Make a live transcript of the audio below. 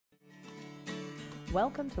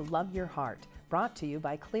Welcome to Love Your Heart, brought to you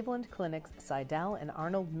by Cleveland Clinic's Seidel and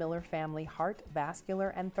Arnold Miller Family Heart,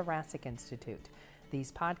 Vascular, and Thoracic Institute.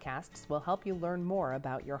 These podcasts will help you learn more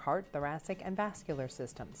about your heart, thoracic, and vascular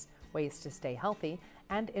systems, ways to stay healthy,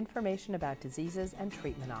 and information about diseases and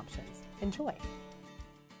treatment options. Enjoy.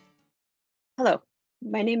 Hello,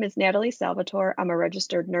 my name is Natalie Salvatore. I'm a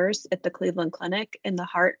registered nurse at the Cleveland Clinic in the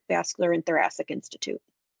Heart, Vascular, and Thoracic Institute.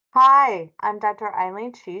 Hi, I'm Dr.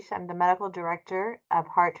 Eileen Hsich. I'm the medical director of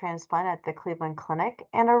heart transplant at the Cleveland Clinic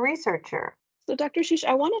and a researcher. So, Dr. Hsich,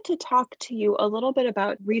 I wanted to talk to you a little bit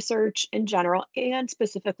about research in general and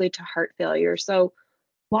specifically to heart failure. So,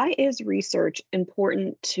 why is research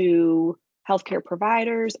important to healthcare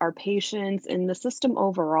providers, our patients, and the system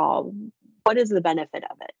overall? What is the benefit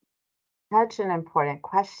of it? Such an important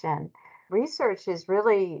question. Research is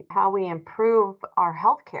really how we improve our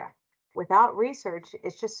healthcare. Without research,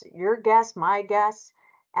 it's just your guess, my guess.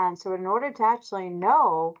 And so in order to actually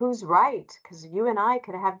know who's right, because you and I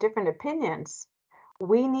could have different opinions,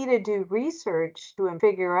 we need to do research to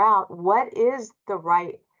figure out what is the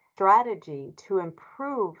right strategy to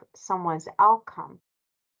improve someone's outcome.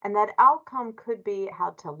 And that outcome could be how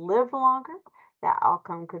to live longer. That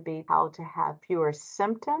outcome could be how to have fewer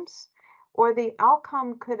symptoms. Or the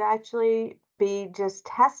outcome could actually be just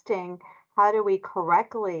testing. How do we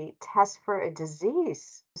correctly test for a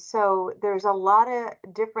disease? So there's a lot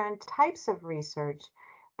of different types of research,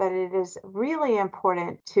 but it is really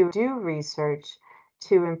important to do research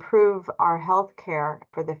to improve our healthcare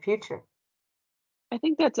for the future. I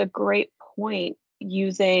think that's a great point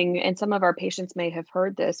using, and some of our patients may have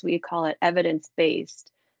heard this, we call it evidence-based.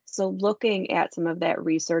 So looking at some of that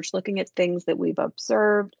research, looking at things that we've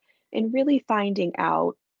observed, and really finding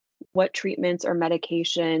out what treatments or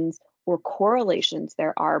medications or correlations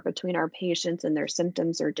there are between our patients and their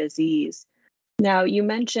symptoms or disease. Now, you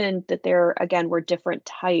mentioned that there, again, were different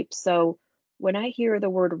types. So when I hear the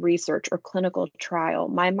word research or clinical trial,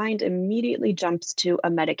 my mind immediately jumps to a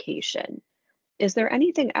medication. Is there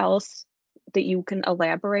anything else that you can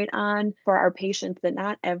elaborate on for our patients that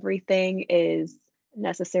not everything is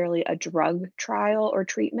necessarily a drug trial or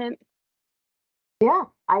treatment? Yeah,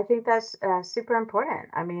 I think that's super important.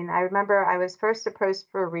 I mean, I remember I was first approached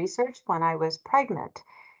for research when I was pregnant.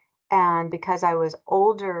 And because I was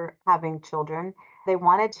older having children, they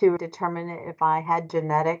wanted to determine if I had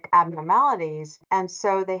genetic abnormalities. And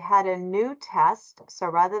so they had a new test. So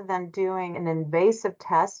rather than doing an invasive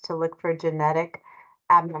test to look for genetic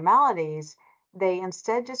abnormalities, they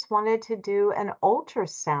instead just wanted to do an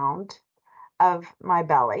ultrasound of my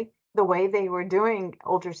belly, the way they were doing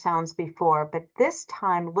ultrasounds before, but this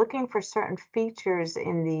time looking for certain features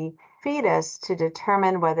in the fetus to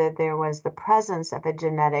determine whether there was the presence of a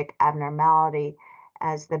genetic abnormality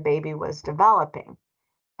as the baby was developing.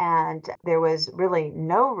 And there was really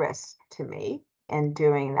no risk to me in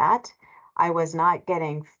doing that. I was not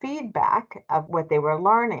getting feedback of what they were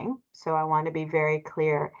learning, so I want to be very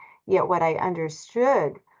clear. Yet what I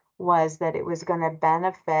understood was that it was going to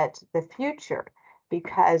benefit the future,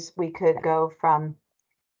 because we could go from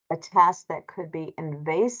a test that could be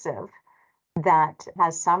invasive, that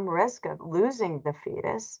has some risk of losing the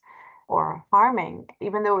fetus or harming,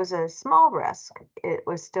 even though it was a small risk, it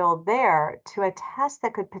was still there, to a test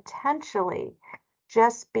that could potentially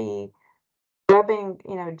just be rubbing,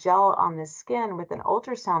 gel on the skin with an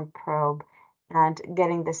ultrasound probe and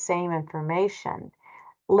getting the same information.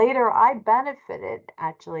 Later, I benefited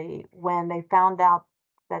actually when they found out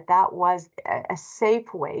that that was a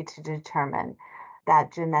safe way to determine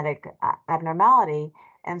that genetic abnormality.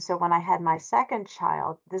 And so when I had my second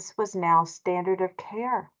child, this was now standard of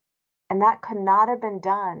care. And that could not have been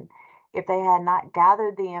done if they had not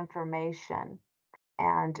gathered the information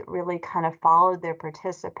and really kind of followed their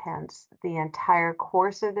participants the entire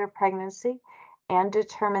course of their pregnancy and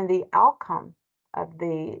determined the outcome of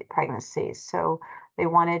the pregnancy. So they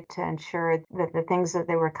wanted to ensure that the things that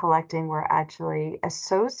they were collecting were actually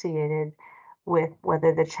associated with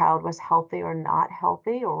whether the child was healthy or not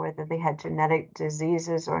healthy, or whether they had genetic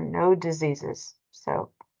diseases or no diseases. So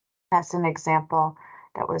that's an example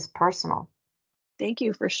that was personal. Thank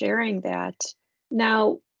you for sharing that.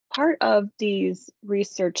 Now, part of these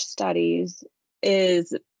research studies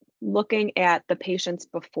is looking at the patients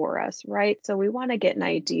before us, right? So we want to get an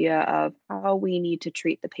idea of how we need to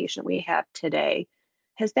treat the patient we have today.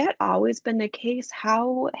 Has that always been the case?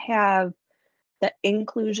 How have the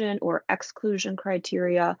inclusion or exclusion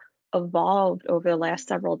criteria evolved over the last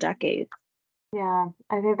several decades? Yeah,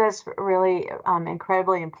 I think that's really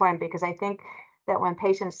incredibly important, because I think that when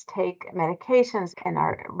patients take medications and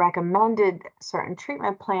are recommended certain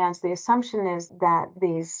treatment plans, the assumption is that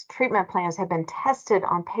these treatment plans have been tested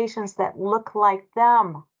on patients that look like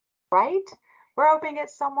them, right? We're hoping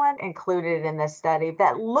it's someone included in this study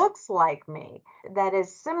that looks like me, that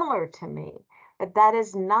is similar to me. But that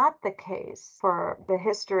is not the case for the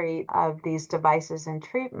history of these devices and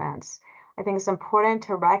treatments. I think it's important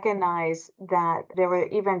to recognize that there were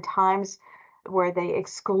even times where they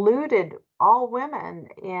excluded all women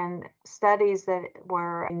in studies that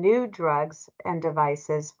were new drugs and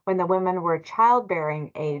devices when the women were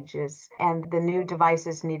childbearing ages and the new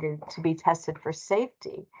devices needed to be tested for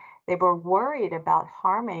safety. They were worried about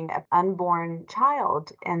harming an unborn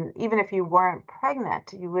child. And even if you weren't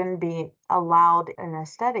pregnant, you wouldn't be allowed in a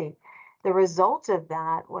study. The result of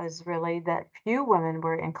that was really that few women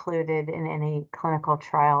were included in any clinical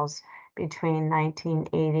trials between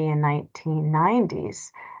 1980 and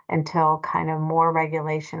 1990s until kind of more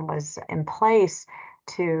regulation was in place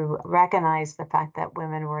to recognize the fact that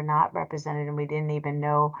women were not represented and we didn't even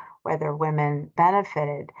know whether women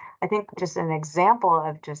benefited. I think just an example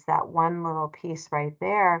of just that one little piece right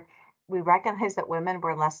there, we recognize that women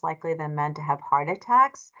were less likely than men to have heart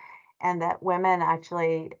attacks, and that women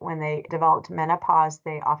actually, when they developed menopause,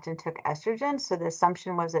 they often took estrogen. So the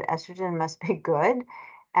assumption was that estrogen must be good.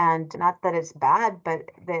 And not that it's bad, but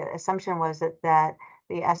the assumption was that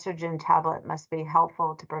the estrogen tablet must be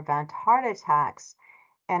helpful to prevent heart attacks.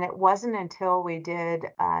 And it wasn't until we did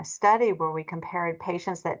a study where we compared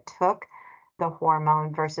patients that took the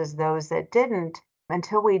hormone versus those that didn't.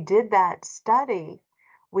 Until we did that study,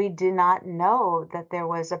 we did not know that there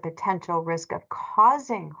was a potential risk of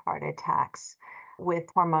causing heart attacks with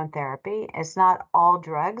hormone therapy. It's not all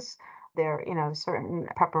drugs. There are, certain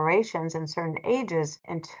preparations and certain ages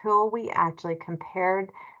until we actually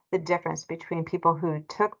compared the difference between people who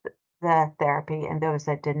took the therapy and those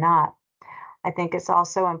that did not. I think it's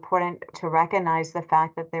also important to recognize the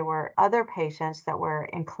fact that there were other patients that were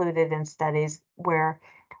included in studies where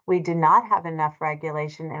we did not have enough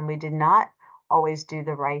regulation and we did not always do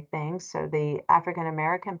the right thing. So the African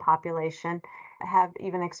American population have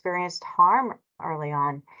even experienced harm early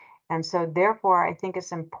on. And so therefore, I think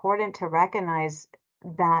it's important to recognize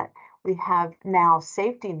that we have now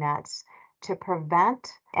safety nets to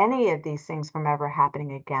prevent any of these things from ever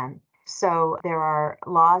happening again. So there are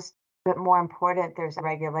laws, but more important, there's a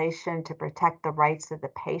regulation to protect the rights of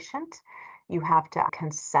the patient. You have to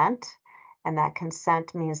consent, and that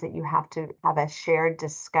consent means that you have to have a shared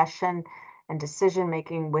discussion and decision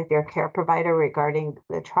making with your care provider regarding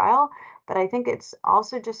the trial. But I think it's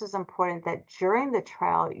also just as important that during the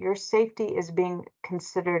trial, your safety is being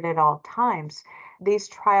considered at all times. These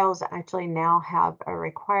trials actually now have a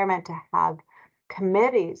requirement to have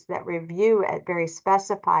committees that review at very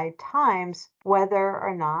specified times whether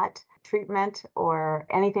or not treatment or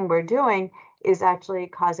anything we're doing is actually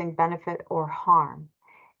causing benefit or harm.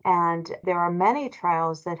 And there are many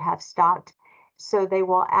trials that have stopped. So they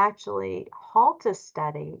will actually halt a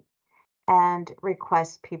study and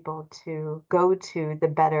request people to go to the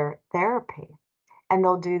better therapy. And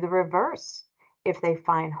they'll do the reverse. If they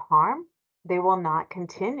find harm, they will not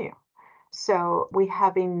continue. So we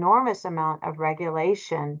have enormous amount of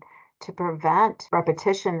regulation to prevent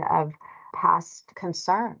repetition of past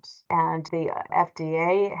concerns. And the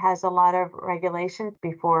FDA has a lot of regulation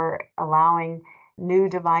before allowing new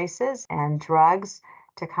devices and drugs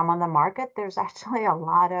to come on the market. There's actually a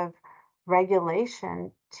lot of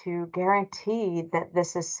regulation to guarantee that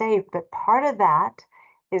this is safe. But part of that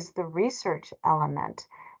is the research element,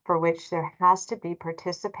 for which there has to be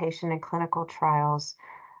participation in clinical trials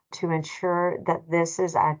to ensure that this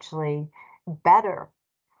is actually better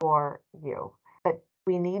for you. But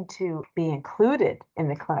we need to be included in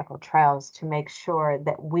the clinical trials to make sure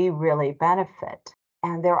that we really benefit.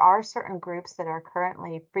 And there are certain groups that are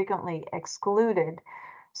currently frequently excluded.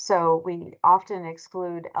 So we often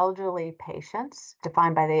exclude elderly patients,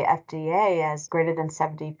 defined by the FDA as greater than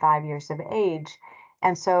 75 years of age.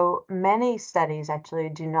 And so many studies actually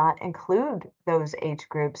do not include those age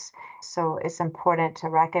groups. So it's important to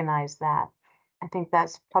recognize that. I think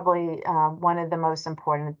that's probably one of the most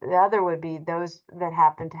important. The other would be those that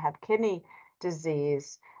happen to have kidney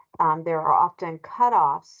disease. There are often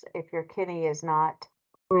cutoffs. If your kidney is not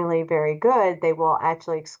really very good, they will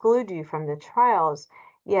actually exclude you from the trials.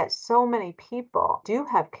 Yet so many people do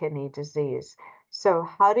have kidney disease. So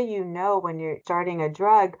how do you know when you're starting a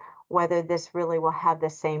drug whether this really will have the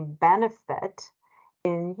same benefit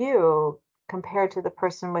in you compared to the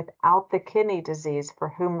person without the kidney disease for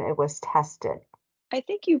whom it was tested? I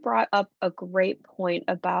think you brought up a great point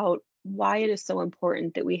about why it is so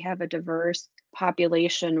important that we have a diverse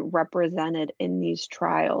population represented in these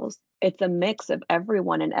trials. It's a mix of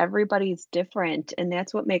everyone and everybody's different. And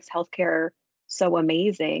that's what makes healthcare so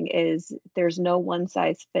amazing is there's no one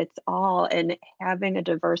size fits all. And having a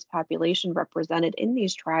diverse population represented in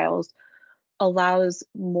these trials allows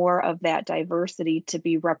more of that diversity to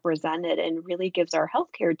be represented and really gives our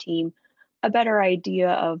healthcare team a better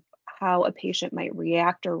idea of how a patient might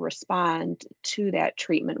react or respond to that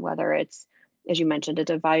treatment, whether it's, as you mentioned, a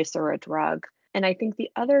device or a drug. And I think the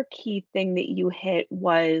other key thing that you hit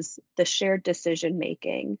was the shared decision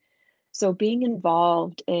making. So being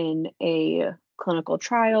involved in a clinical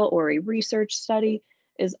trial or a research study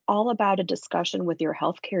is all about a discussion with your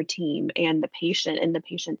healthcare team and the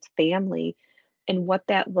patient's family and what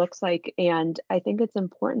that looks like. And I think it's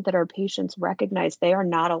important that our patients recognize they are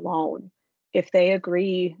not alone. If they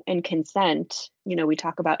agree and consent, we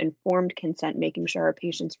talk about informed consent, making sure our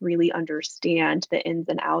patients really understand the ins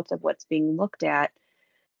and outs of what's being looked at.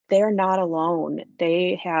 They're not alone.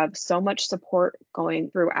 They have so much support going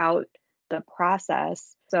throughout the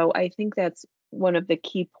process. So I think that's one of the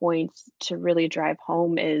key points to really drive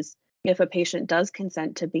home is if a patient does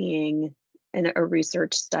consent to being in a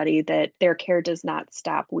research study, that their care does not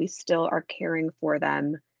stop. We still are caring for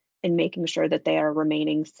them and making sure that they are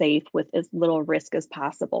remaining safe with as little risk as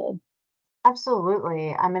possible.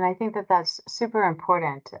 Absolutely. I mean, I think that that's super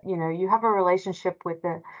important. You have a relationship with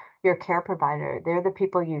your care provider. They're the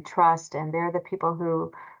people you trust, and they're the people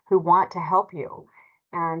who want to help you.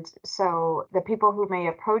 And so the people who may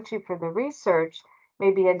approach you for the research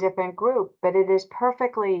may be a different group, but it is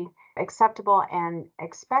perfectly acceptable and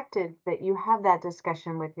expected that you have that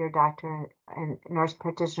discussion with your doctor and nurse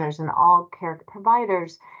practitioners and all care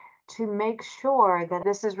providers to make sure that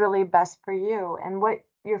this is really best for you and what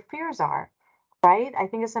your fears are, right? I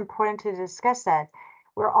think it's important to discuss that.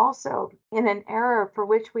 We're also in an era for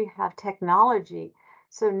which we have technology,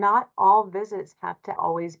 so not all visits have to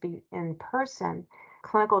always be in person.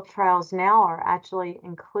 Clinical trials now are actually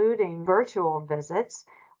including virtual visits,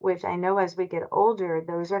 which I know as we get older,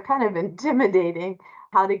 those are kind of intimidating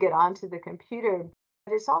how to get onto the computer.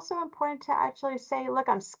 But it's also important to actually say, look,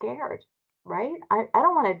 I'm scared, right? I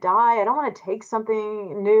don't want to die. I don't want to take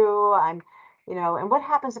something new. And what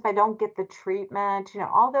happens if I don't get the treatment?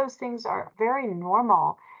 All those things are very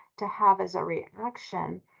normal to have as a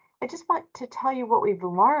reaction. I just want to tell you what we've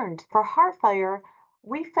learned. For heart failure,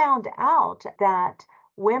 we found out that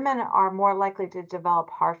women are more likely to develop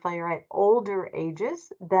heart failure at older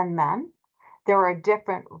ages than men. There are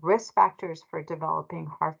different risk factors for developing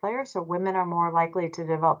heart failure. So women are more likely to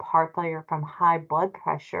develop heart failure from high blood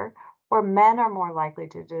pressure, or men are more likely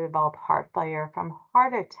to develop heart failure from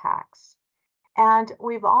heart attacks. And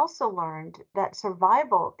we've also learned that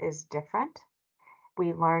survival is different.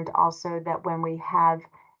 We learned also that when we have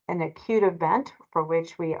an acute event for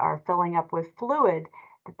which we are filling up with fluid,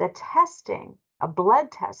 the testing, a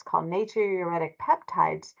blood test called natriuretic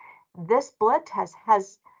peptides, this blood test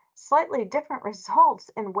has slightly different results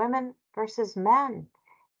in women versus men.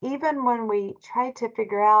 Even when we tried to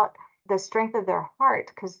figure out the strength of their heart,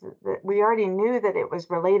 because we already knew that it was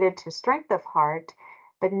related to strength of heart,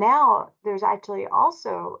 but now there's actually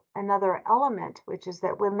also another element, which is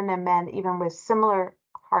that women and men, even with similar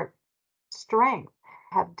heart strength,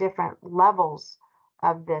 have different levels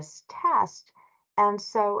of this test. And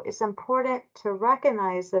so it's important to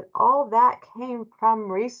recognize that all that came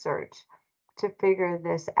from research to figure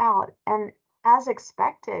this out. And as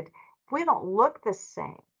expected, if we don't look the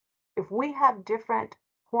same, if we have different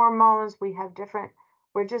hormones,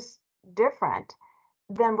 we're just different,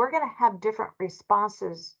 then we're going to have different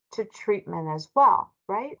responses to treatment as well,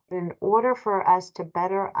 right? In order for us to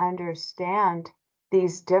better understand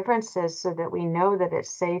these differences so that we know that it's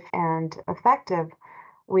safe and effective,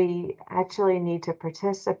 we actually need to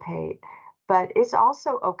participate. But it's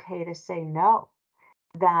also okay to say no,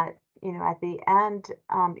 that, at the end,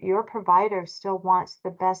 your provider still wants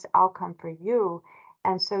the best outcome for you.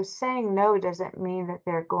 And so saying no doesn't mean that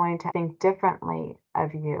they're going to think differently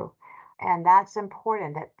of you. And that's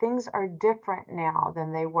important, that things are different now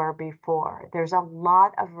than they were before. There's a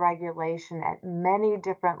lot of regulation at many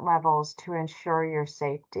different levels to ensure your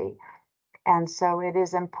safety. And so it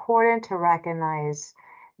is important to recognize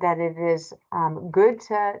that it is good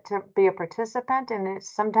to be a participant, and it's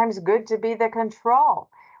sometimes good to be the control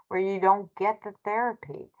where you don't get the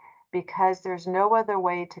therapy, because there's no other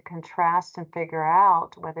way to contrast and figure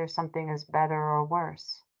out whether something is better or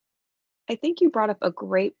worse. I think you brought up a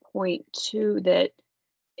great point too, that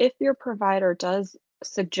if your provider does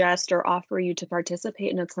suggest or offer you to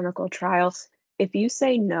participate in a clinical trial, if you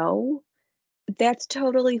say no, That's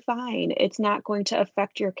totally fine. It's not going to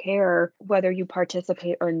affect your care whether you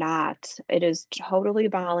participate or not. It is totally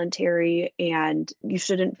voluntary, and you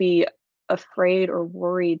shouldn't be afraid or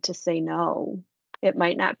worried to say no. It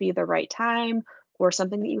might not be the right time or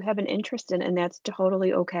something that you have an interest in, and that's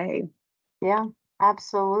totally okay. Yeah,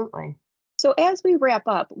 absolutely. So, as we wrap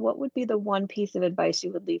up, what would be the one piece of advice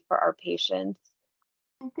you would leave for our patients?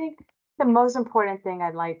 I think the most important thing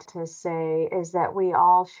I'd like to say is that we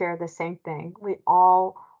all share the same thing. We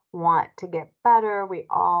all want to get better. We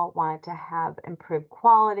all want to have improved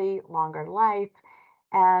quality, longer life,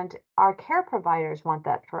 and our care providers want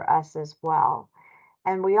that for us as well.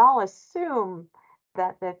 And we all assume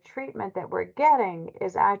that the treatment that we're getting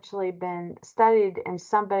is actually been studied in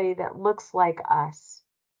somebody that looks like us.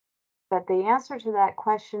 But the answer to that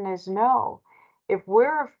question is no. If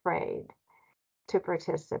we're afraid to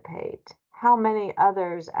participate, how many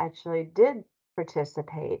others actually did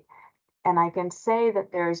participate? And I can say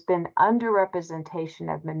that there's been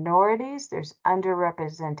underrepresentation of minorities, there's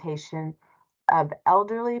underrepresentation of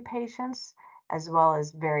elderly patients, as well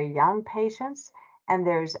as very young patients, and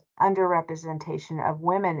there's underrepresentation of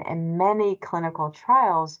women in many clinical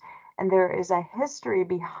trials. And there is a history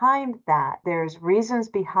behind that. There's reasons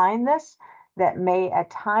behind this that may at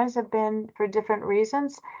times have been for different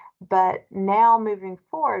reasons, but now moving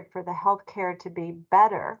forward for the healthcare to be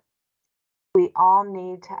better, we all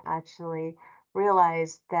need to actually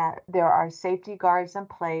realize that there are safety guards in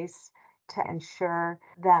place to ensure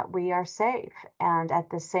that we are safe. And at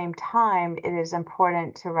the same time, it is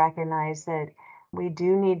important to recognize that we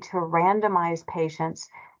do need to randomize patients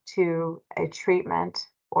to a treatment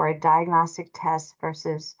or a diagnostic test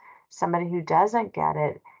versus somebody who doesn't get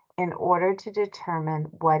it in order to determine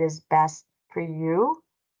what is best for you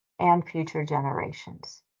and future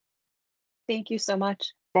generations. Thank you so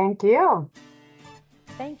much. Thank you.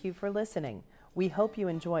 Thank you for listening. We hope you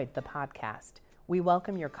enjoyed the podcast. We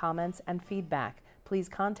welcome your comments and feedback. Please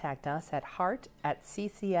contact us at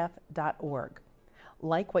heart@ccf.org.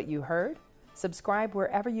 Like what you heard? Subscribe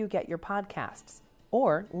wherever you get your podcasts,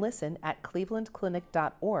 or listen at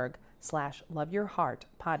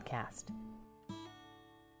clevelandclinic.org/loveyourheartpodcast.